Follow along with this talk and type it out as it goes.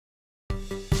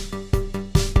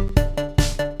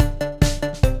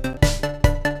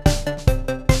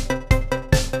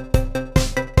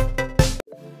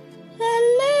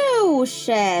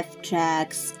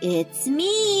Szewczaks, it's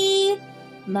me,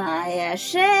 Maja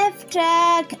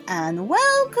Szewczak, and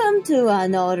welcome to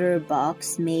another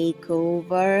box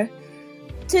makeover.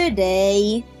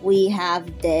 Today we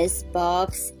have this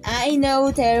box. I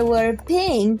know there were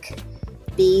pink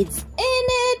beads in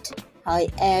it,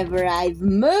 however I've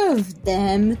moved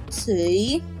them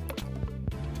to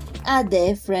a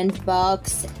different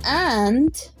box,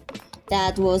 and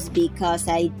that was because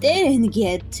I didn't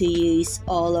get to use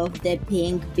all of the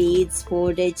pink beads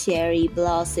for the cherry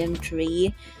blossom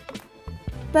tree,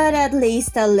 but at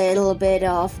least a little bit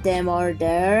of them are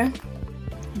there.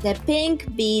 The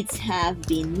pink beads have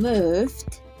been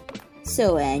moved.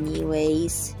 So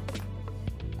anyways,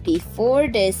 before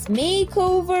this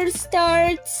makeover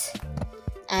starts,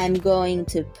 I'm going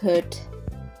to put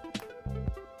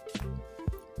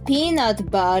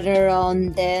peanut butter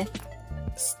on the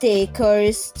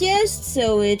stickers just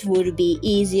so it would be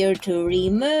easier to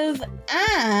remove,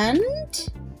 and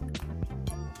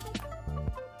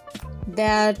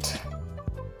that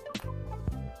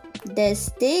the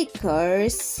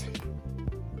stickers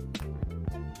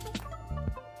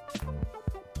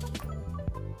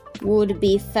would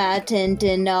be fattened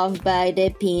enough by the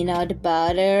peanut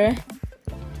butter.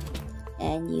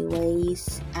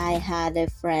 Anyways, I had a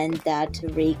friend that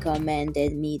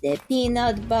recommended me the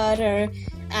peanut butter.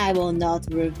 I will not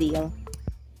reveal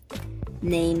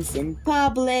names in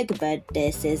public, but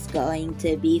this is going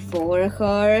to be for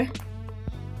her,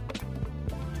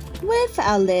 with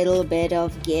a little bit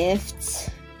of gifts.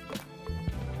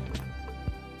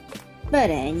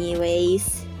 But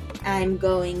anyways, I'm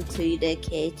going to the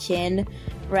kitchen.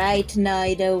 Right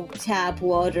now the tap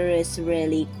water is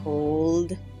really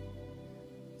cold,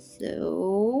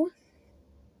 so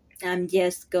I'm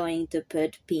just going to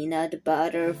put peanut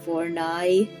butter for now.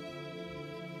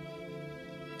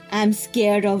 I'm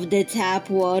scared of the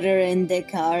tap water in the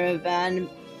caravan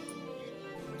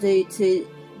due to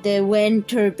the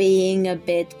winter being a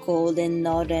bit cold in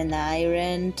Northern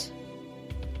Ireland.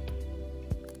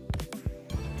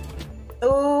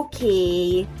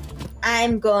 Okay,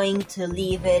 I'm going to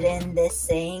leave it in the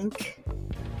sink.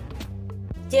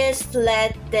 Just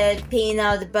let the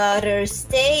peanut butter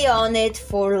stay on it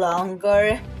for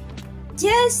longer,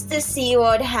 just to see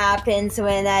what happens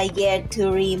when I get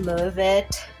to remove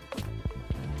it.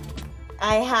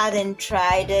 I hadn't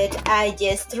tried it, I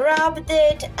just rubbed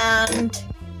it and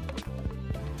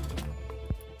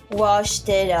washed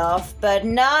it off, but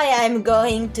now I'm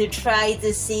going to try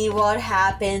to see what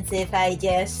happens if I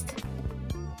just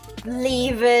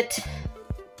leave it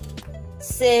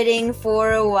sitting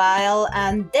for a while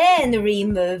and then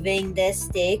removing the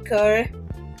sticker.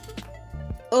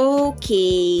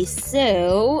 Okay,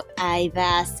 so I've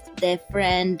asked a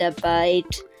friend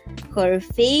about her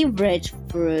favorite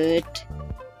fruit.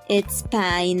 It's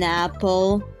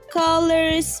pineapple.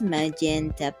 Colors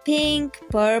magenta, pink,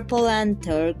 purple, and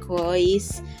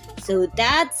turquoise. So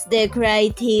that's the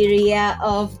criteria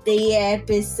of the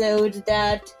episode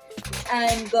that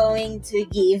I'm going to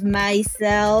give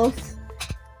myself.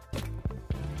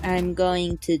 I'm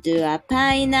going to do a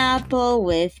pineapple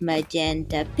with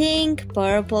magenta, pink,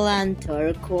 purple, and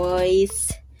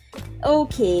turquoise.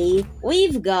 Okay,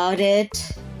 we've got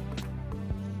it.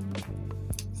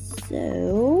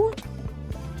 So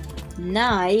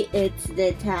now it's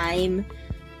the time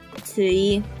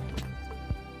to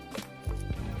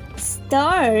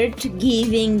start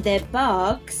giving the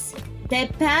box the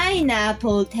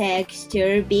pineapple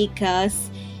texture,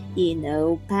 because you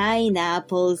know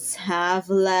pineapples have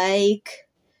like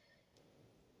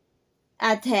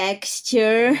a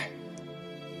texture.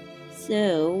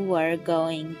 So we're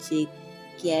going to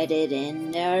get it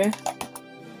in there.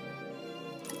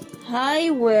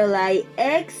 How will I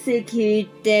execute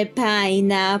the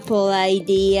pineapple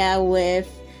idea with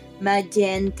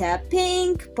magenta,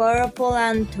 pink, purple,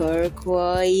 and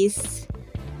turquoise?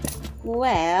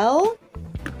 Well,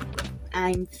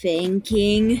 I'm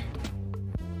thinking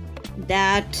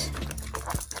that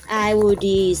I would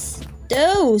use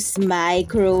those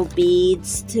micro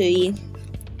beads to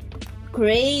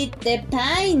create the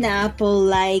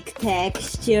pineapple-like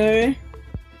texture,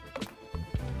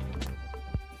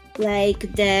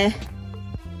 like the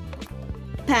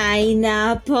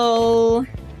pineapple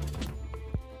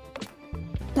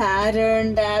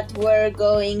pattern that we're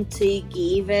going to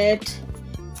give it.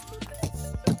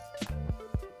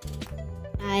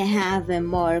 I have a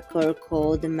marker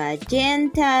called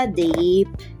Magenta Deep.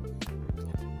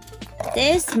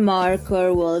 This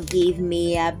marker will give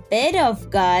me a bit of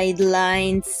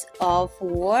guidelines of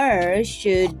where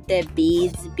should the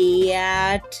beads be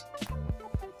at.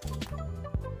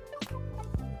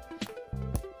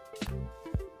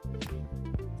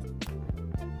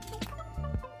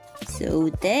 So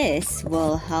this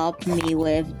will help me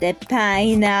with the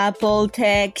pineapple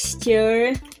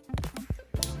texture.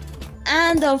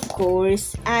 And of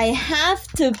course, I have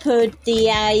to put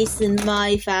the eyes and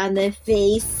mouth and the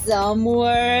face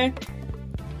somewhere.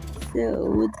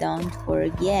 So don't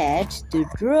forget to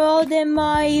draw the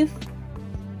mouth,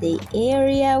 the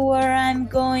area where I'm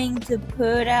going to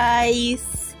put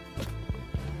eyes.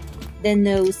 The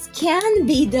nose can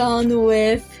be done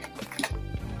with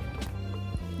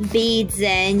beads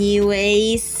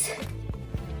anyways.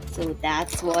 So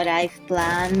that's what I've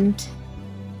planned.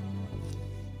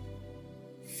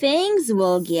 Things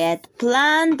will get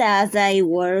planned as I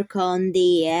work on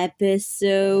the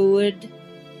episode.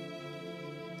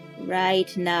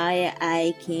 Right now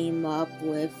I came up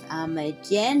with a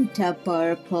magenta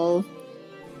purple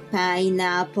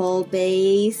pineapple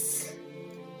base.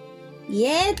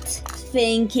 Yet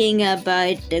thinking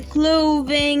about the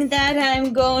clothing that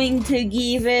I'm going to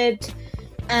give it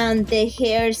and the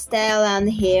hairstyle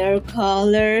and hair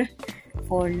color.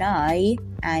 For now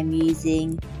I'm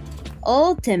using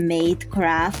Ultimate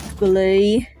Craft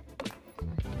Glue.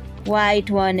 White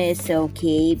one is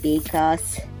okay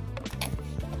because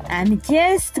I'm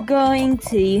just going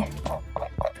to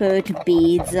put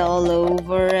beads all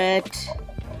over it.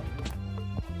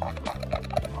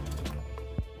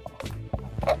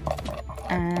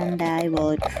 And I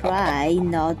will try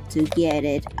not to get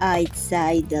it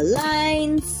outside the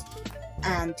lines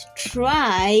and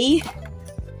try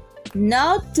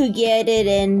not to get it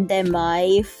in the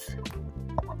mouth.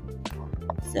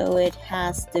 So it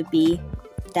has to be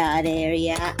that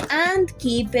area and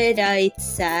keep it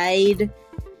outside.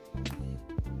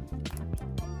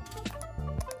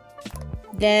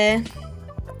 The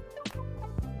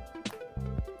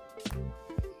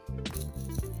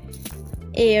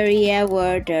area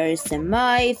where there's a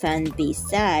mouth, and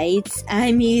besides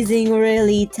I'm using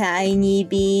really tiny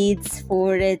beads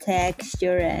for the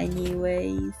texture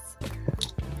anyways.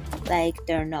 Like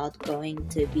they're not going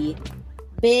to be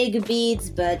big beads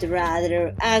but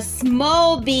rather a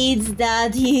small beads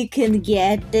that you can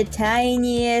get, the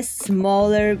tiniest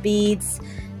smaller beads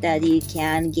that you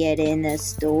can get in a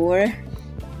store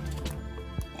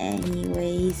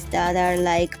anyways, that are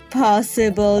like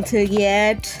possible to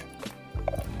get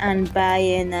and buy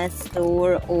in a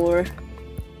store or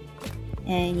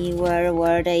anywhere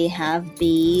where they have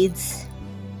beads.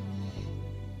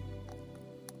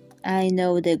 I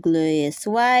know the glue is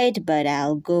white, but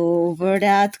I'll go over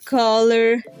that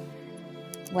color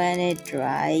when it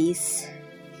dries.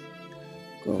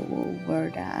 Go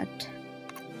over that.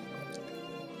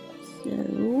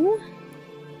 So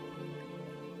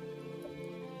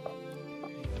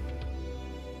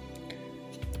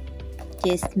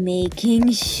just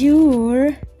making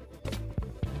sure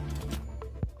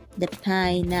the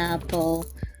pineapple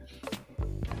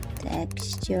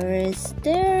texture is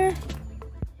there.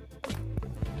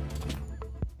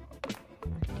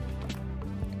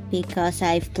 Because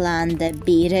I've planned the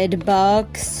beaded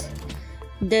box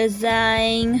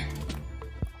design,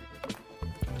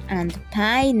 and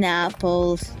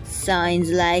pineapple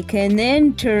sounds like an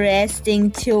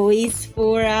interesting choice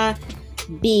for a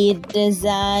bead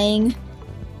design,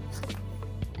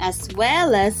 as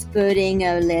well as putting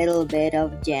a little bit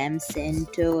of gems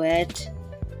into it.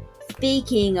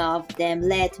 Speaking of them,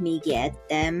 let me get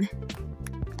them.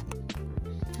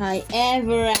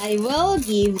 However, I will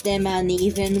give them an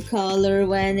even color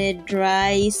when it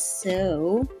dries,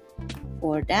 so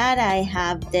for that I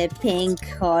have the pink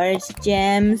heart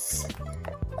gems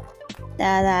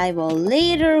that I will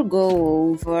later go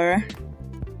over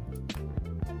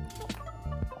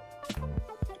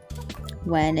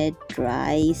when it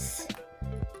dries.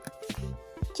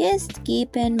 Just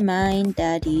keep in mind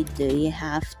that you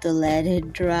have to let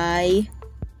it dry.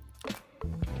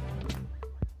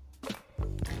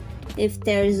 If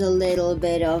there's a little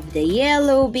bit of the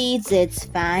yellow beads, it's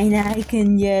fine. I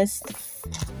can just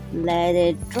let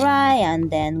it dry and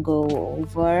then go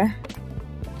over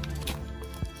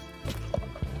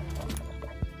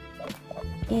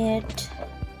it.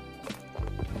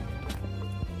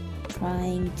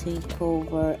 Trying to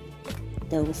cover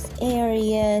those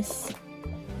areas.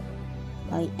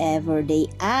 However, the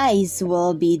eyes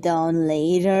will be done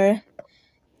later.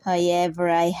 However,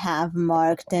 I have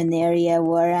marked an area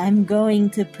where I'm going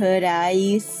to put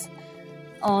eyes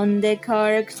on the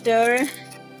character.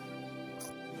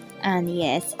 And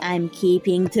yes, I'm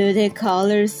keeping to the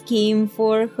color scheme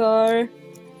for her,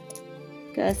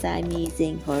 because I'm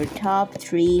using her top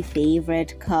 3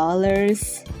 favorite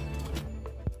colors.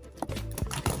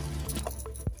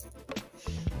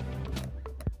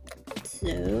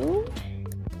 So,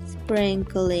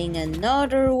 sprinkling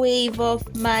another wave of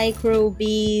micro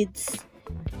beads.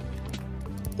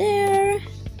 There.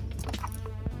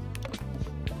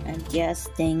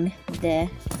 Adjusting the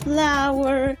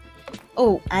flower.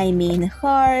 Oh, I mean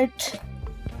heart.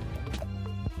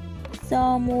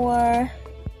 Some more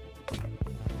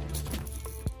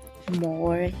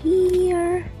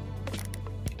here.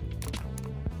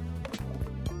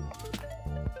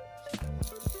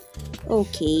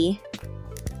 Okay,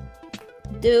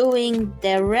 doing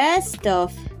the rest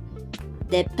of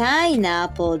the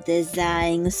pineapple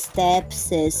design steps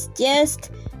is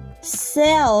just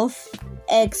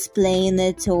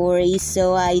self-explanatory,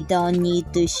 so I don't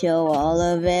need to show all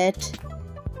of it.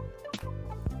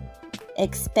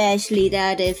 Especially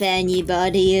that if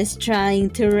anybody is trying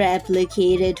to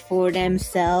replicate it for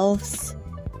themselves.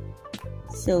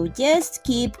 So just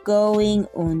keep going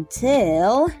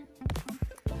until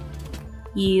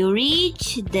you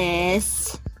reach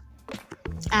this.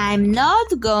 I'm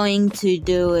not going to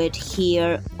do it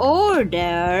here or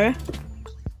there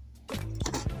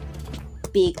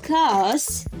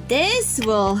because this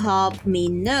will help me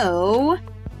know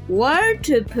where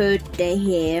to put the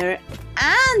hair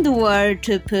and where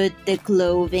to put the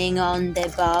clothing on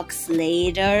the box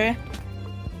later.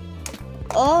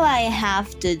 All I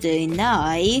have to do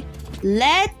now,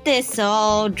 let this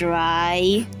all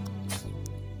dry.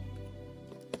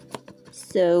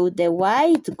 So the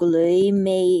white glue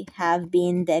may have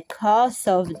been the cause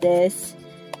of this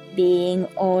being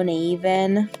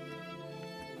uneven.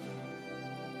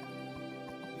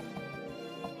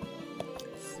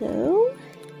 So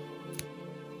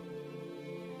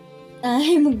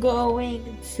I'm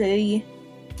going to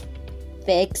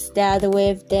fix that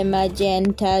with the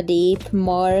magenta deep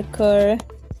marker.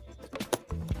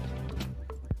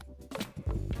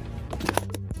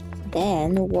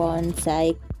 Then once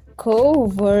I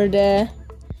cover the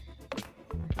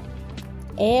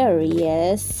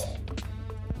areas,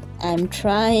 I'm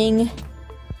trying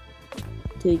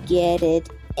to get it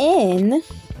in,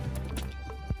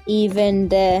 even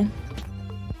the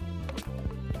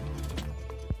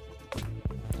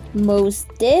most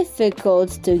difficult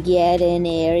to get in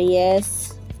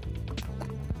areas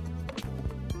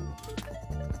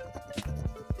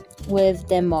with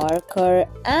the marker,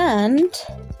 and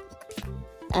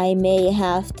I may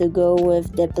have to go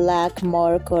with the black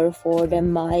marker for the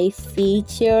My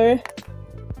feature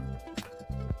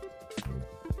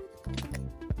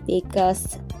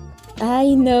because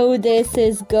I know this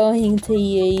is going to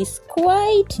use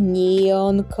quite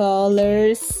neon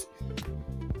colors.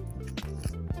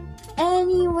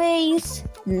 Anyways,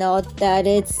 not that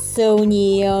it's so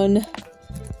neon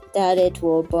that it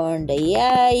will burn the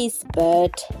eyes,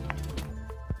 but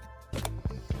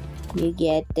you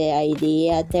get the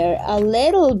idea. There are a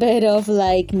little bit of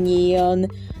like neon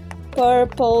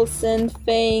purples and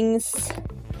things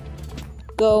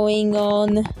going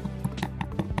on.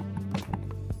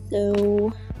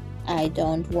 So I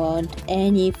don't want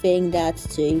anything that's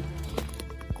too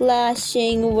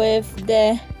clashing with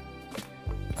the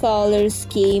color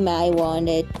scheme. I want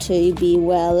it to be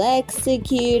well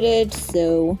executed,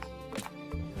 so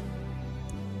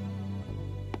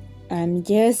I'm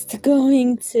just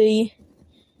going to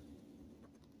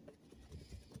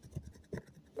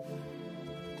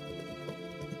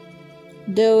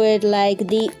do it like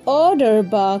the other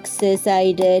boxes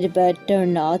I did, but they're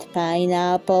not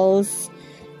pineapples.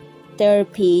 They're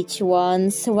peach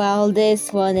ones, while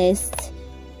this one is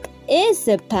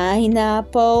a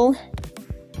pineapple.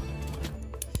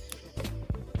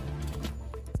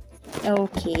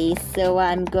 Okay, so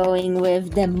I'm going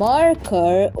with the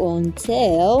marker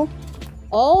until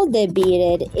all the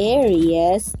beaded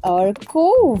areas are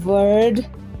covered.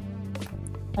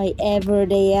 However,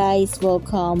 the eyes will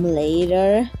come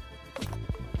later.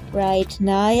 Right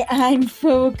now, I'm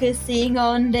focusing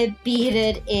on the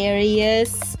beaded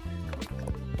areas,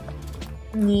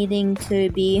 needing to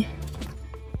be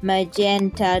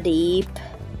magenta deep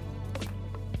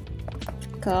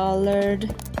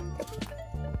colored.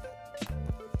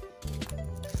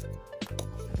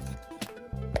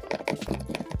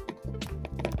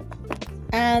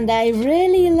 And I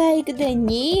really like the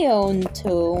neon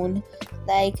tone,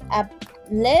 like a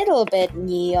little bit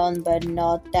neon, but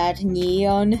not that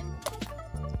neon.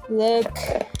 Look.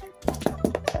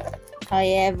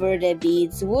 However, the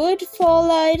beads would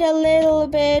fall out a little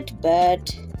bit,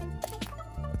 but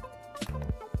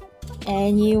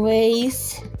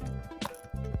anyways,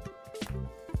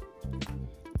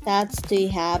 that's to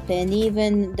happen.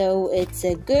 Even though it's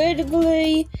a good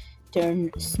glue,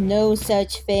 there's no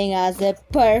such thing as a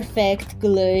perfect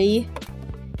glue.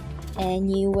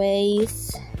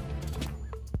 Anyways,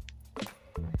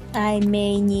 I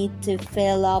may need to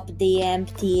fill up the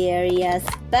empty areas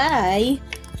by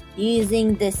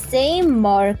using the same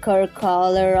marker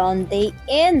color on the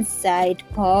inside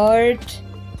part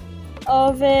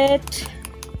of it,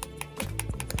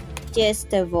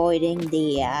 just avoiding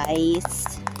the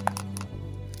eyes.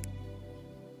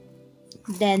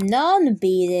 The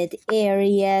non-beaded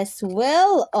areas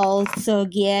will also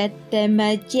get the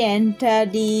magenta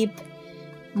deep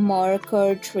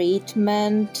marker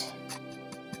treatment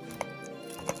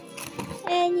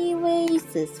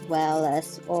anyways, as well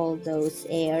as all those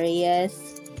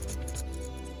areas.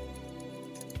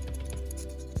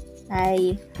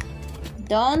 I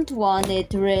don't want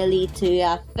it really to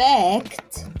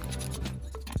affect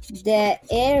the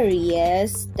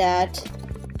areas that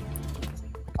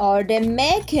are the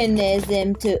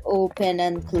mechanism to open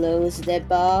and close the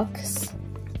box.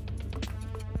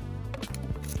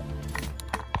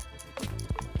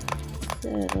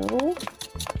 So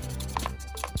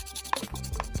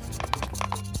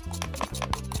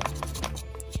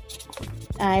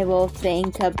I will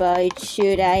think about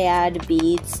should I add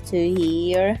beads to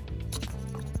here,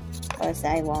 because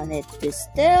I want it to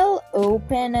still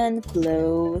open and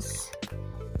close.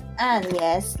 And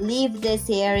yes, leave this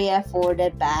area for the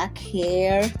back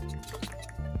hair,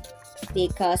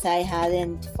 because I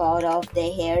hadn't thought of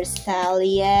the hairstyle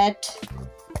yet.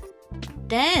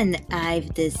 Then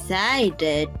I've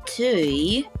decided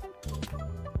to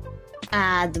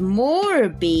add more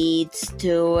beads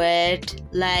to it,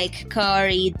 like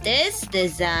carry this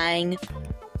design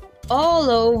all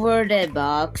over the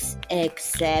box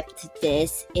except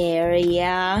this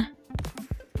area,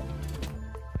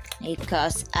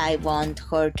 because I want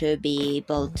her to be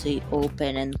able to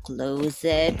open and close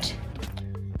it.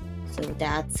 So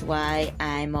that's why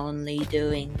I'm only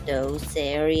doing those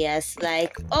areas,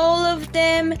 like all of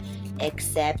them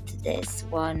except this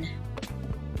one.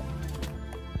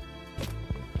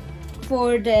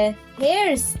 For the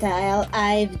hairstyle,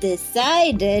 I've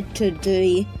decided to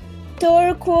do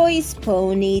turquoise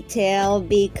ponytail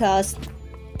because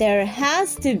there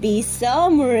has to be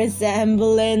some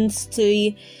resemblance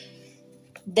to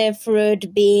the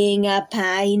fruit being a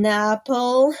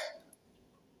pineapple.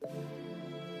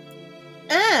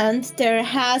 And there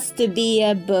has to be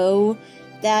a bow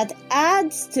that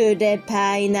adds to the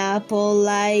pineapple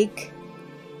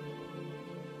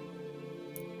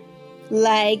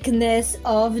likeness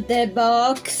of the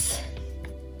box.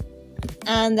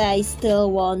 And I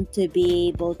still want to be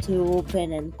able to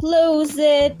open and close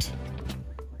it.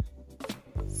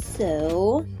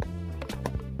 So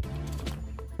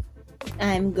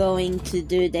I'm going to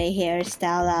do the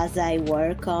hairstyle as I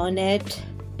work on it.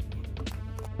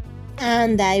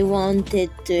 And I wanted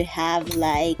to have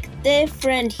like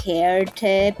different hair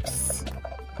tips.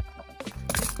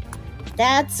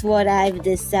 That's what I've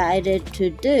decided to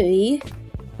do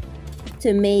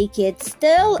to make it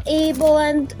still able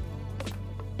and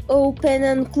open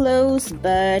and close,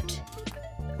 but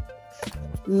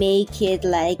make it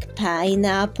like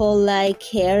pineapple like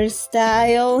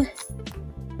hairstyle,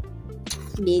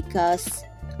 because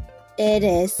it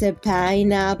is a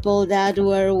pineapple that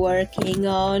we're working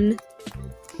on.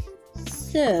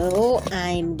 So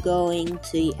I'm going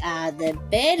to add a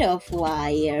bit of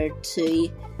wire to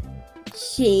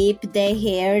shape the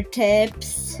hair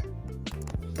tips.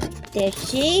 The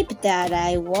shape that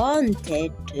I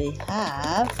wanted to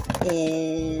have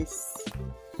is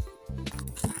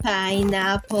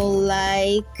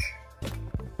pineapple-like,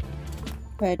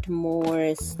 but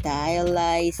more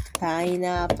stylized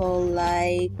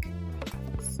pineapple-like.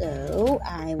 So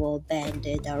I will bend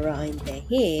it around the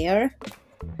hair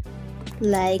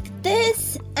like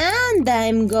this, and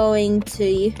I'm going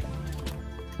to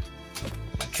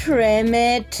trim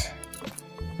it.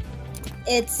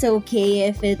 It's okay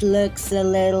if it looks a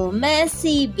little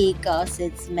messy because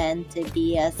it's meant to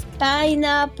be as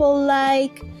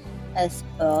pineapple-like as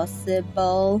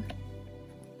possible.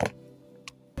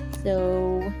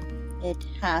 So it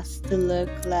has to look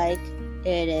like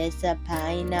it is a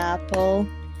pineapple.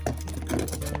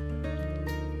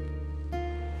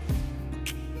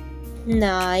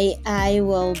 Now I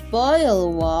will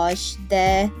boil wash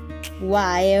the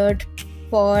wired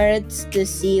parts to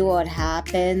see what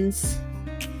happens.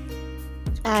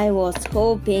 I was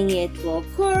hoping it will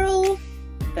curl,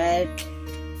 but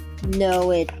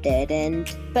no, it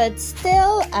didn't. But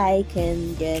still, I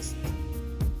can just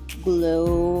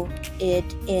glue it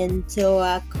into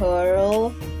a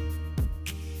curl.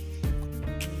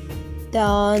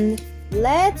 Done.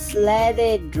 Let's let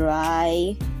it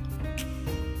dry.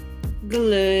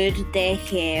 Glued the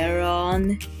hair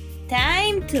on.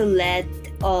 Time to let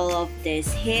all of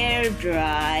this hair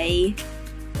dry.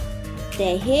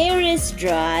 The hair is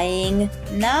drying.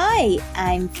 Now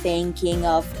I'm thinking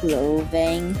of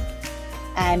clothing.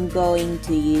 I'm going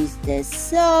to use the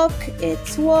sock.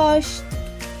 It's washed.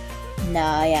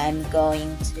 Now I'm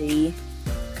going to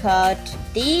cut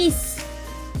these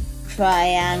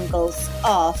triangles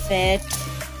off it,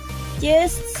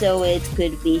 just so it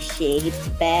could be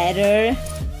shaped better,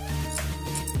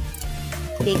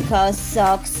 because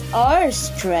socks are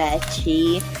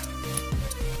stretchy,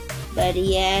 but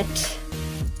yet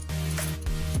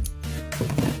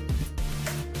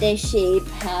the shape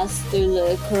has to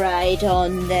look right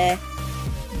on the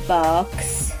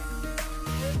box.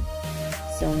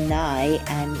 So now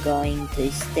I'm going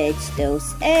to stitch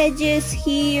those edges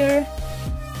here.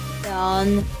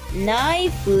 Done. Now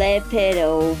flip it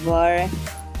over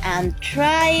and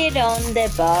try it on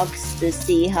the box to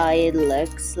see how it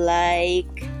looks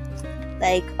like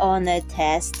on a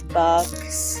test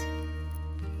box.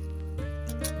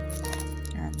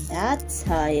 And that's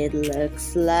how it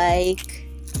looks like.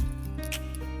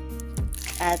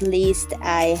 At least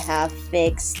I have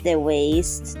fixed the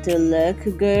waist to look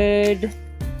good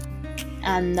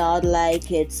and not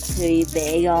like it's too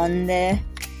big on the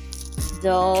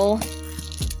doll.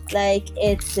 Like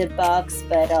it's a box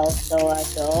but also a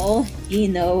doll. You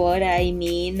know what I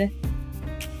mean?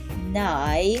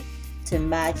 Now, to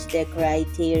match the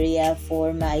criteria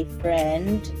for my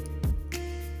friend,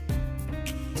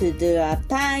 to do a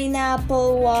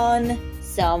pineapple one,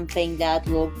 something that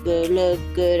will look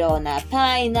good on a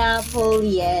pineapple,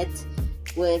 yet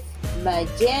with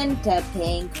magenta,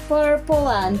 pink, purple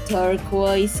and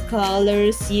turquoise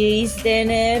colors used in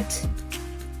it.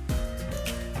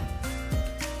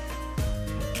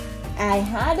 I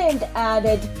hadn't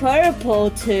added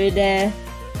purple to the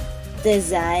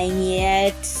design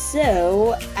yet,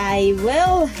 so I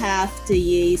will have to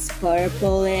use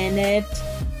purple in it,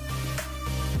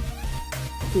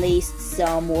 placed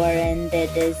somewhere in the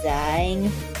design.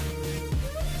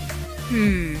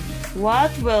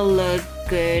 What will look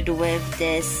good with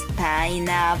this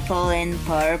pineapple and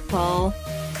purple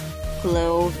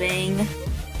clothing?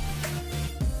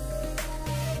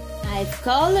 I've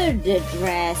colored the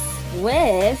dress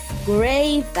with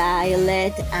gray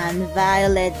violet and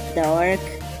violet dark,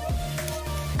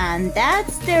 and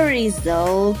that's the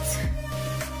result.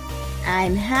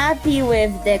 I'm happy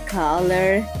with the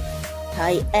color.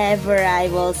 However, I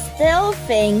will still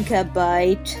think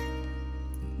about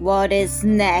what is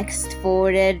next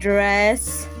for the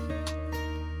dress.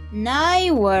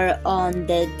 Now we're on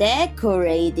the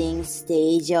decorating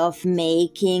stage of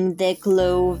making the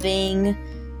clothing.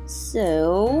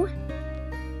 So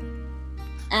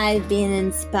I've been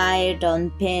inspired on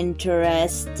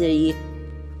Pinterest to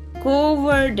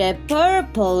cover the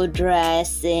purple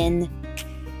dress in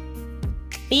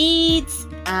beads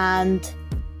and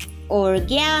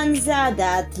organza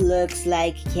that looks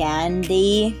like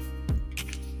candy.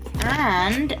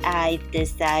 And I've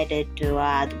decided to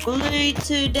add glue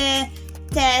to the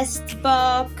test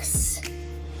box,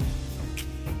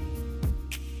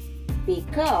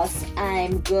 because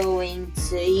I'm going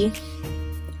to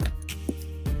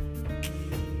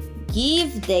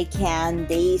give the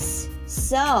candies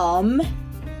some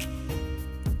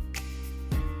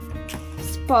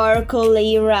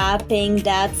sparkly wrapping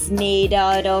that's made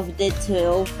out of the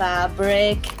tulle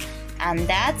fabric, and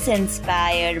that's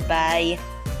inspired by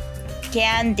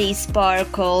Candy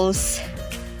Sparkles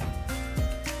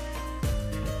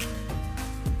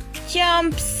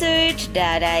jumpsuit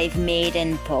that I've made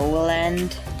in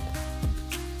Poland.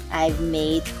 I've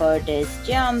made for this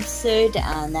jumpsuit,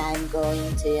 and I'm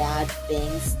going to add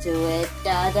things to it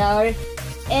that are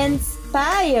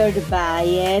inspired by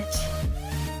it.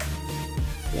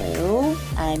 So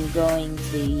I'm going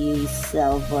to use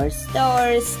silver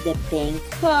stars, the pink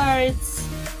hearts,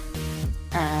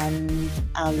 and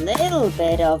a little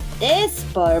bit of this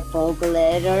purple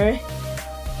glitter.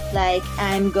 Like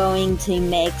I'm going to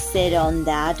mix it on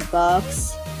that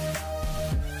box.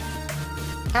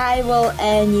 I will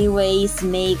anyways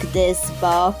make this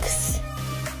box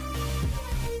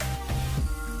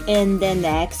in the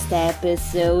next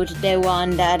episode, the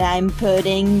one that I'm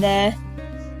putting the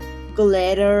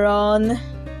glitter on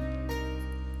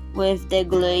with the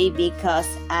glue, because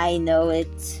I know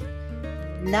it's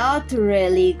not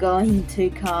really going to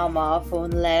come off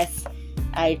unless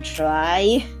I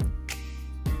try.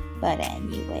 But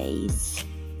anyways,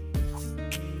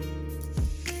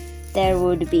 there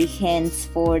would be hints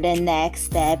for the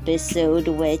next episode,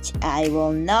 which I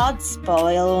will not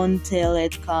spoil until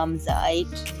it comes out.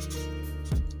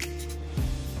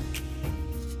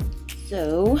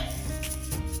 So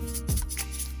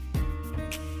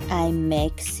I'm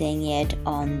mixing it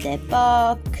on the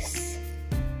box.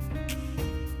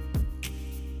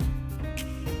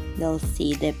 You'll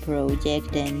see the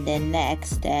project in the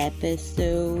next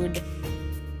episode,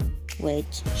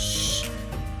 which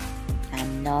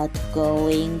I'm not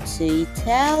going to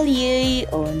tell you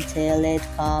until it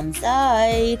comes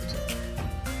out.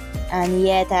 And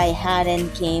yet I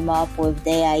hadn't came up with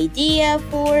the idea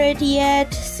for it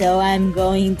yet, so I'm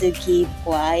going to keep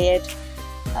quiet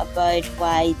about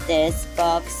why this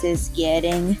box is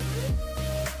getting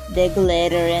the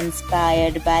glitter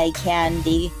inspired by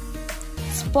Candy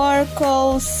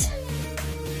Sparkles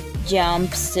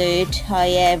jumpsuit.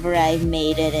 However, I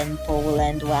made it in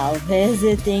Poland while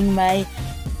visiting my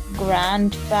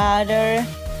grandfather.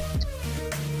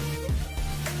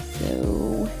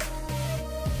 So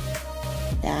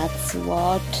that's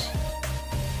what.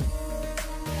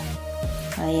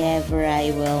 However,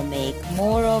 I will make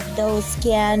more of those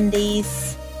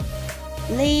candies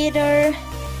later.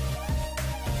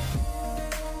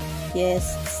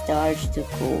 Just start to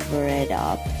cover it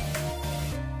up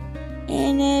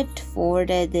in it for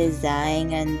the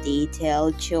design and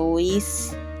detail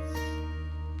choice.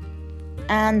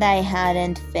 And I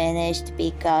hadn't finished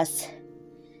because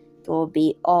it will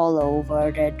be all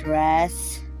over the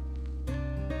dress.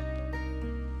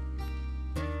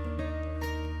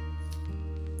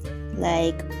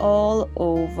 Like all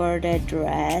over the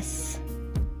dress.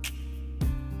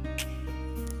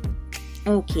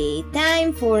 Okay,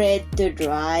 time for it to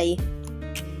dry.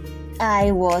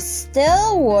 I was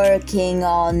still working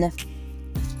on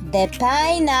the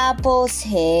pineapple's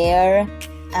hair,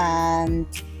 and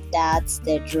that's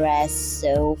the dress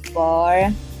so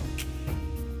far.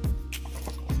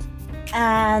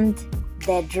 And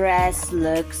the dress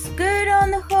looks good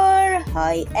on her.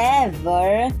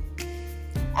 However,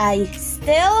 I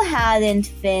still hadn't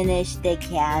finished the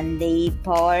candy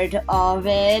part of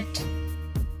it.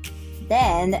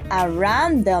 Then a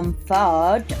random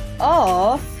thought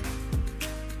of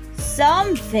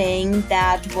something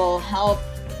that will help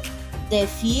the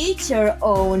future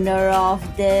owner of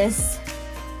this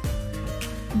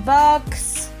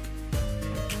box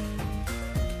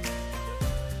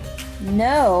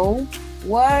know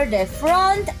where the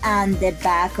front and the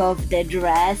back of the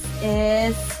dress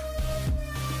is.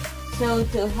 So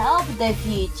to help the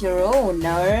future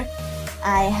owner,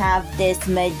 I have this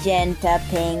magenta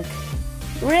pink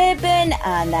ribbon,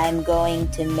 and I'm going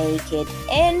to make it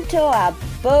into a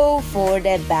bow for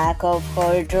the back of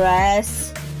her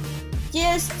dress,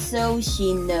 just so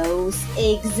she knows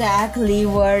exactly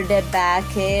where the back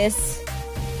is.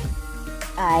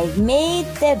 I've made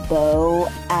the bow.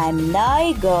 I'm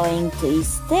now going to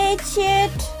stitch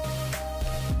it.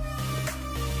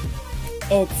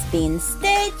 It's been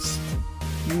stitched.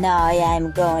 Now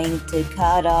I'm going to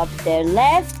cut up the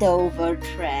leftover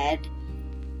thread,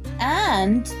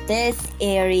 and this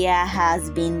area has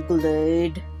been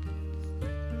glued.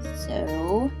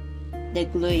 So the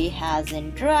glue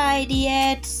hasn't dried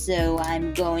yet, so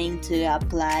I'm going to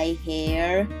apply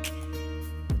hair.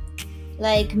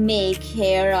 Like make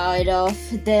hair out of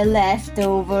the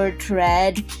leftover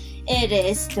thread. It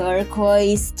is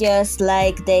turquoise just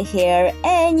like the hair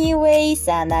anyways,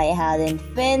 and I hadn't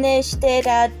finished it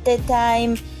at the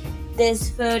time this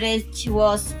footage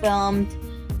was filmed.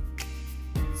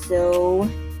 So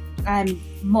I'm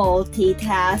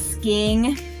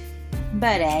multitasking.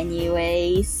 But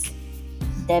anyways,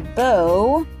 the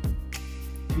bow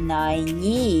now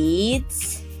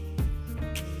needs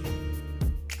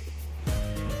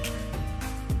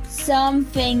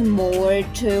something more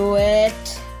to it.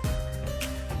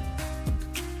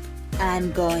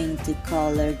 I'm going to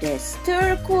color this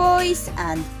turquoise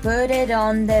and put it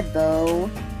on the bow,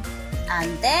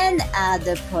 and then add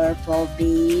a purple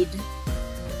bead.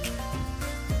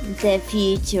 The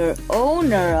future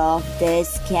owner of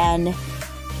this can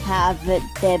have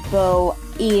the bow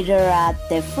either at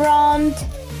the front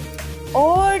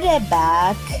or the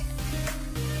back,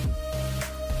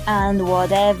 and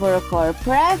whatever her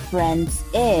preference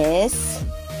is,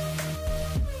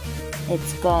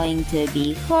 it's going to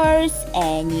be hers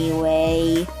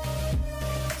anyway.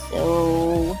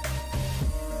 So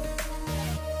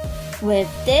with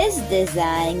this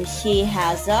design, she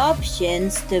has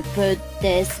options to put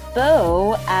this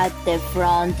bow at the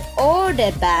front or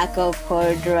the back of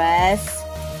her dress,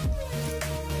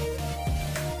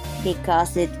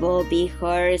 because it will be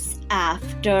hers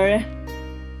after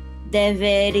the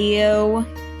video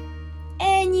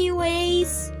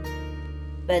anyways.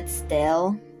 But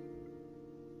still,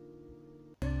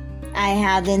 I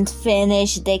hadn't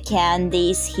finished the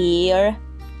candies here.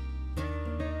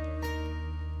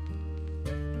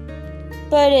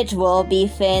 but it will be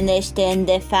finished in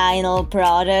the final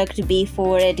product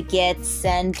before it gets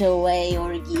sent away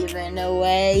or given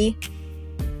away.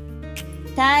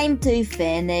 Time to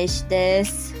finish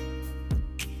this.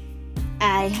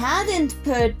 I hadn't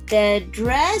put the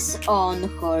dress on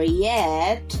her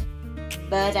yet,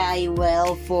 but I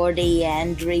will for the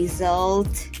end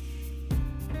result.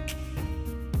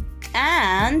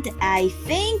 And I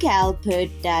think I'll put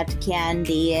that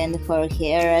candy in her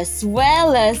hair as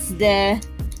well as the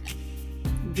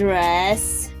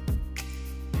dress.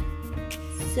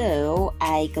 So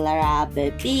I grab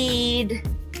a bead,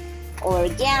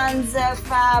 organza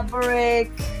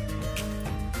fabric,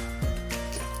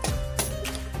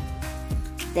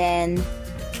 then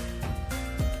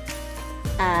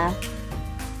a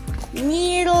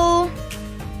needle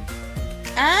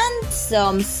and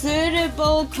some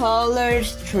suitable colored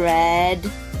thread.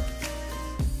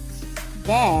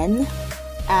 Then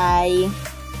I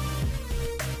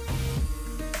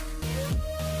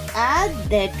add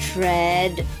the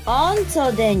thread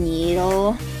onto the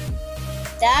needle.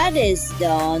 That is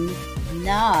done.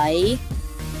 Now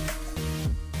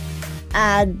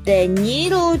add the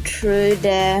needle through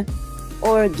the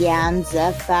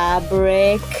organza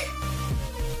fabric.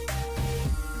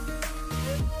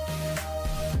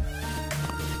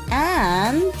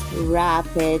 And wrap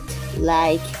it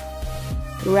like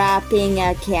wrapping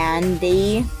a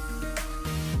candy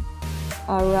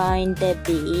around the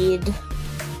bead.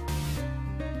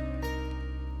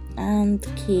 And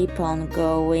keep on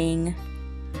going.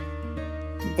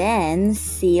 Then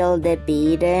seal the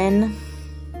bead in.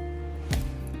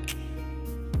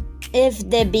 If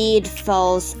the bead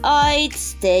falls out,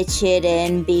 stitch it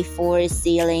in before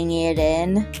sealing it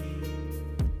in.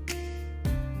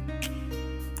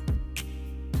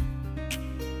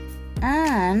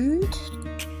 And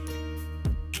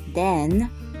then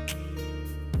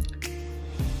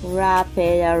wrap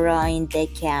it around the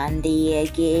candy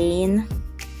again.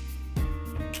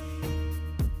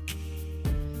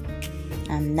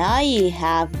 And now you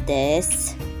have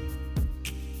this.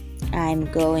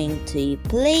 I'm going to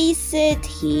place it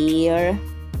here.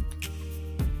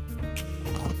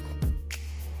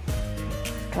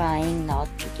 Trying not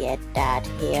to get that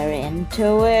hair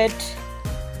into it.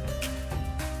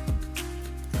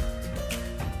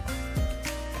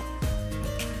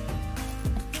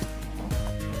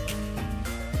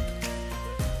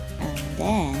 And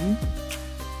then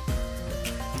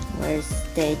we're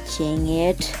stitching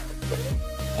it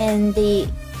in the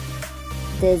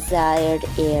desired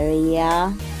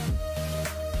area.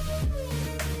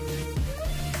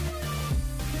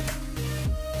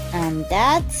 And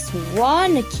that's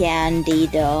one candy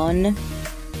done.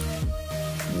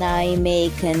 Now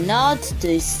make a knot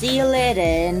to seal it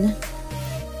in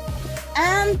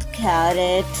and cut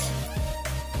it.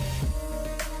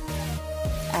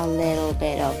 A little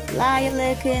bit of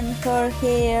lilac in her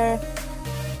hair.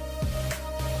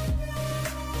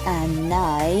 And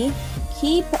now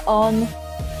keep on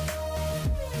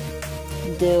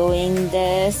doing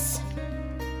this.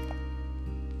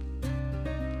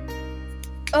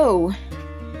 Oh,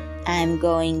 I'm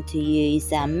going to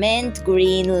use a mint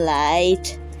green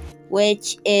light,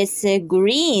 which is a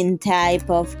green type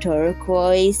of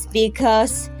turquoise,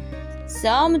 because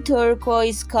some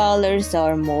turquoise colors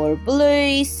are more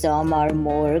blue, some are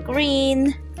more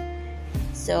green.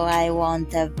 So I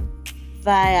want a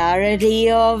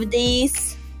variety of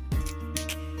these.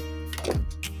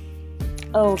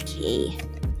 Okay,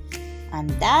 and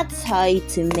that's how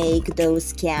to make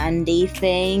those candy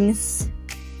things.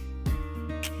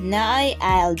 Now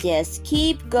I'll just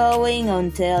keep going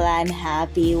until I'm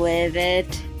happy with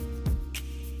it.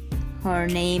 Her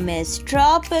name is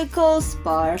Tropical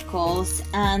Sparkles,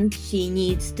 and she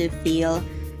needs to feel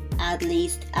at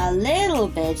least a little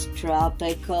bit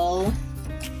tropical,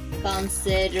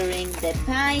 considering the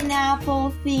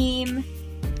pineapple theme.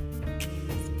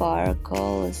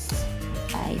 Sparkles,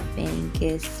 I think,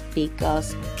 is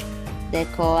because the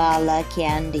koala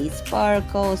candy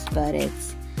sparkles, but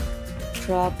it's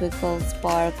Tropical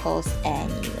Sparkles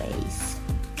anyways.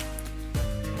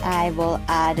 I will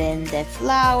add in the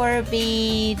flower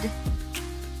bead,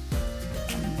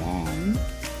 and then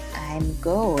I'm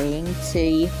going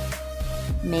to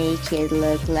make it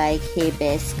look like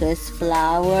hibiscus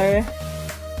flower,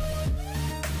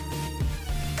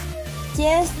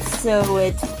 just so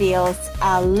it feels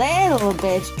a little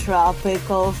bit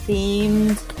tropical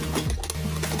themed,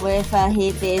 with a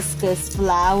hibiscus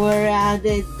flower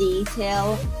added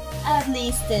detail, at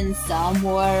least in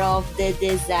somewhere of the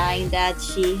design that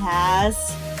she has.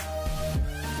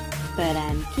 but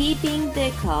I'm keeping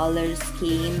the color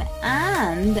scheme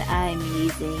and I'm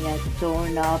using a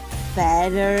torn up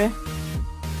feather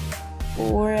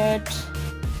for it,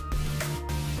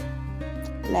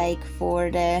 like for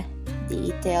the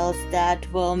details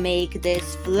that will make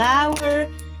this flower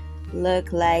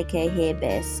look like a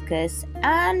hibiscus,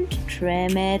 and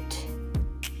trim it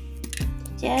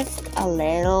just a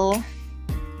little.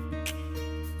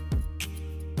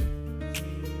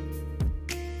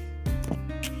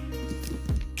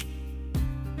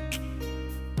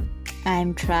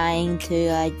 I'm trying to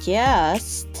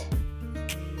adjust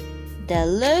the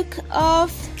look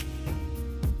of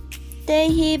the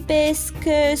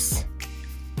hibiscus,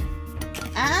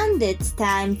 and it's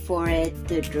time for it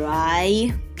to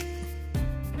dry.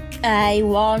 I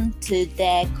want to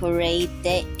decorate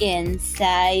the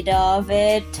inside of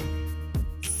it,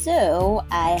 so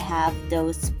I have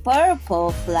those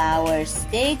purple flower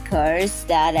stickers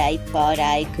that I thought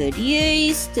I could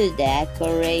use to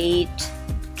decorate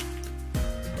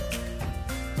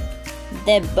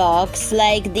the box,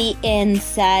 like the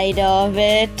inside of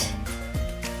it.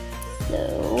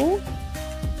 So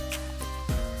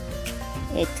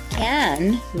it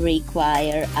can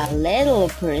require a little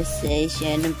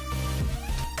precision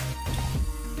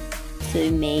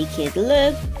to make it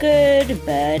look good,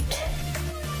 but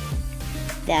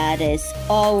that is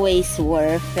always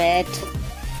worth it,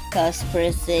 because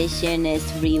precision is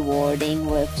rewarding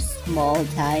with small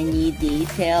tiny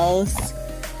details.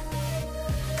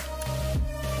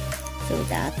 So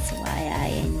that's why I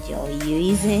enjoy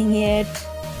using it.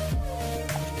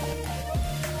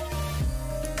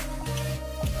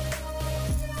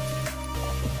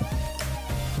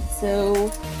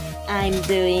 So I'm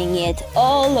doing it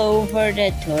all over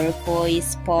the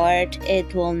turquoise part.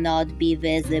 It will not be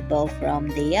visible from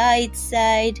the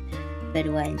outside, but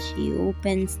when she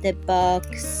opens the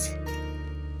box,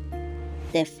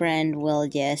 the friend will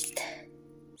just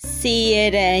see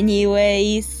it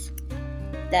anyways,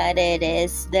 that it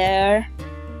is there.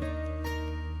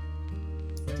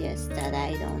 Just that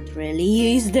I don't really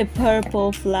use the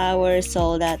purple flowers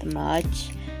all that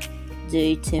much,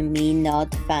 due to me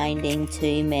not finding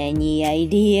too many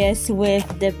ideas with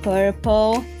the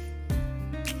purple.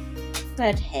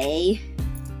 But hey,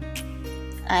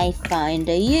 I find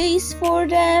a use for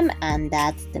them, and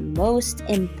that's the most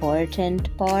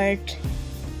important part.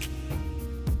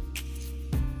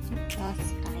 Because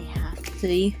I have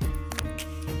to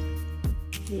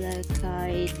look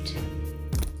out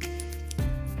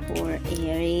for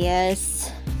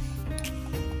areas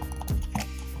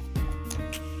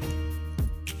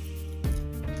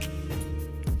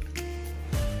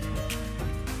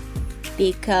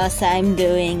because I'm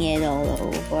doing it all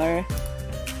over.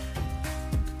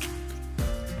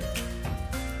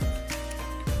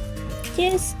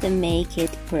 Just to make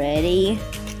it pretty,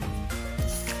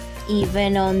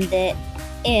 even on the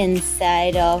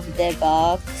inside of the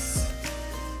box.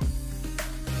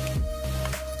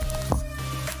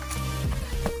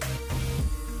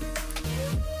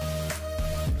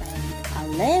 And a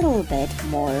little bit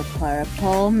more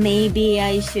purple. Maybe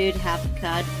I should have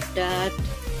cut that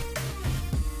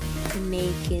to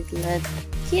make it look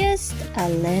just a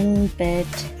little bit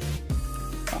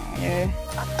better.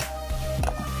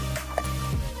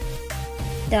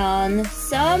 Done.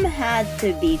 Some had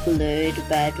to be glued,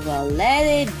 but we'll let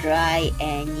it dry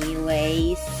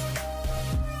anyways.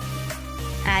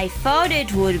 I thought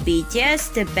it would be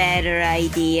just a better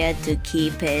idea to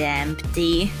keep it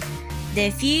empty. The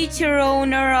future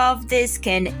owner of this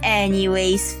can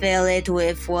anyways fill it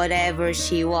with whatever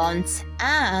she wants,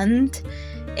 and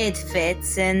it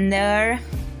fits in there.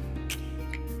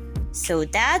 So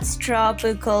that's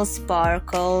Tropical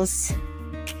Sparkles.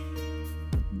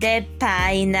 The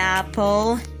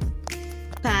pineapple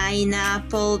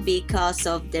because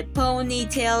of the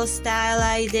ponytail style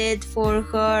I did for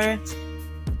her.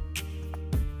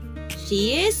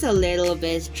 She is a little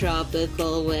bit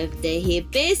tropical with the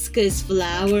hibiscus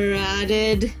flower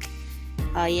added.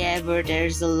 However,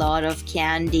 there's a lot of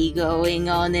candy going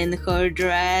on in her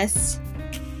dress.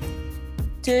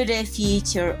 To the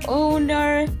future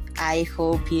owner, I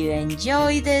hope you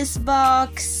enjoy this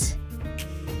box,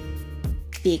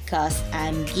 because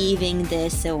I'm giving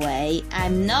this away.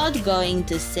 I'm not going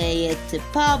to say it to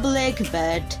public,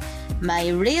 but my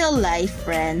real life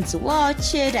friends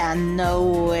watch it and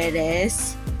know who it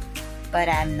is. But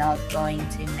I'm not going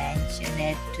to mention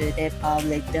it to the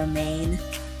public domain.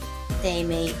 They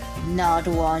may not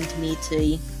want me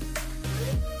to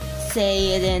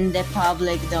say it in the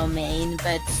public domain,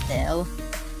 but still.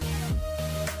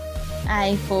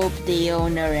 I hope the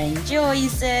owner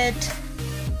enjoys it.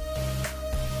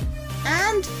 And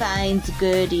can't find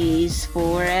good use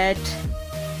for it.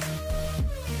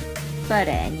 But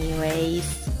anyways,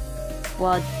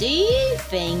 what do you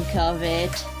think of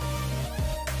it?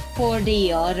 For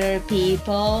the other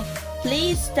people,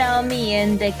 please tell me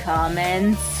in the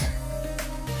comments.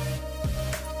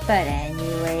 But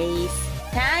anyways,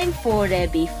 time for the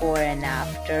before and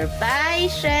after. Bye,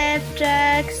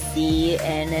 Szewczak. See you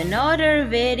in another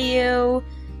video.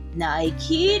 Now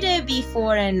cue the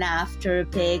before and after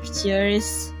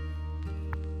pictures.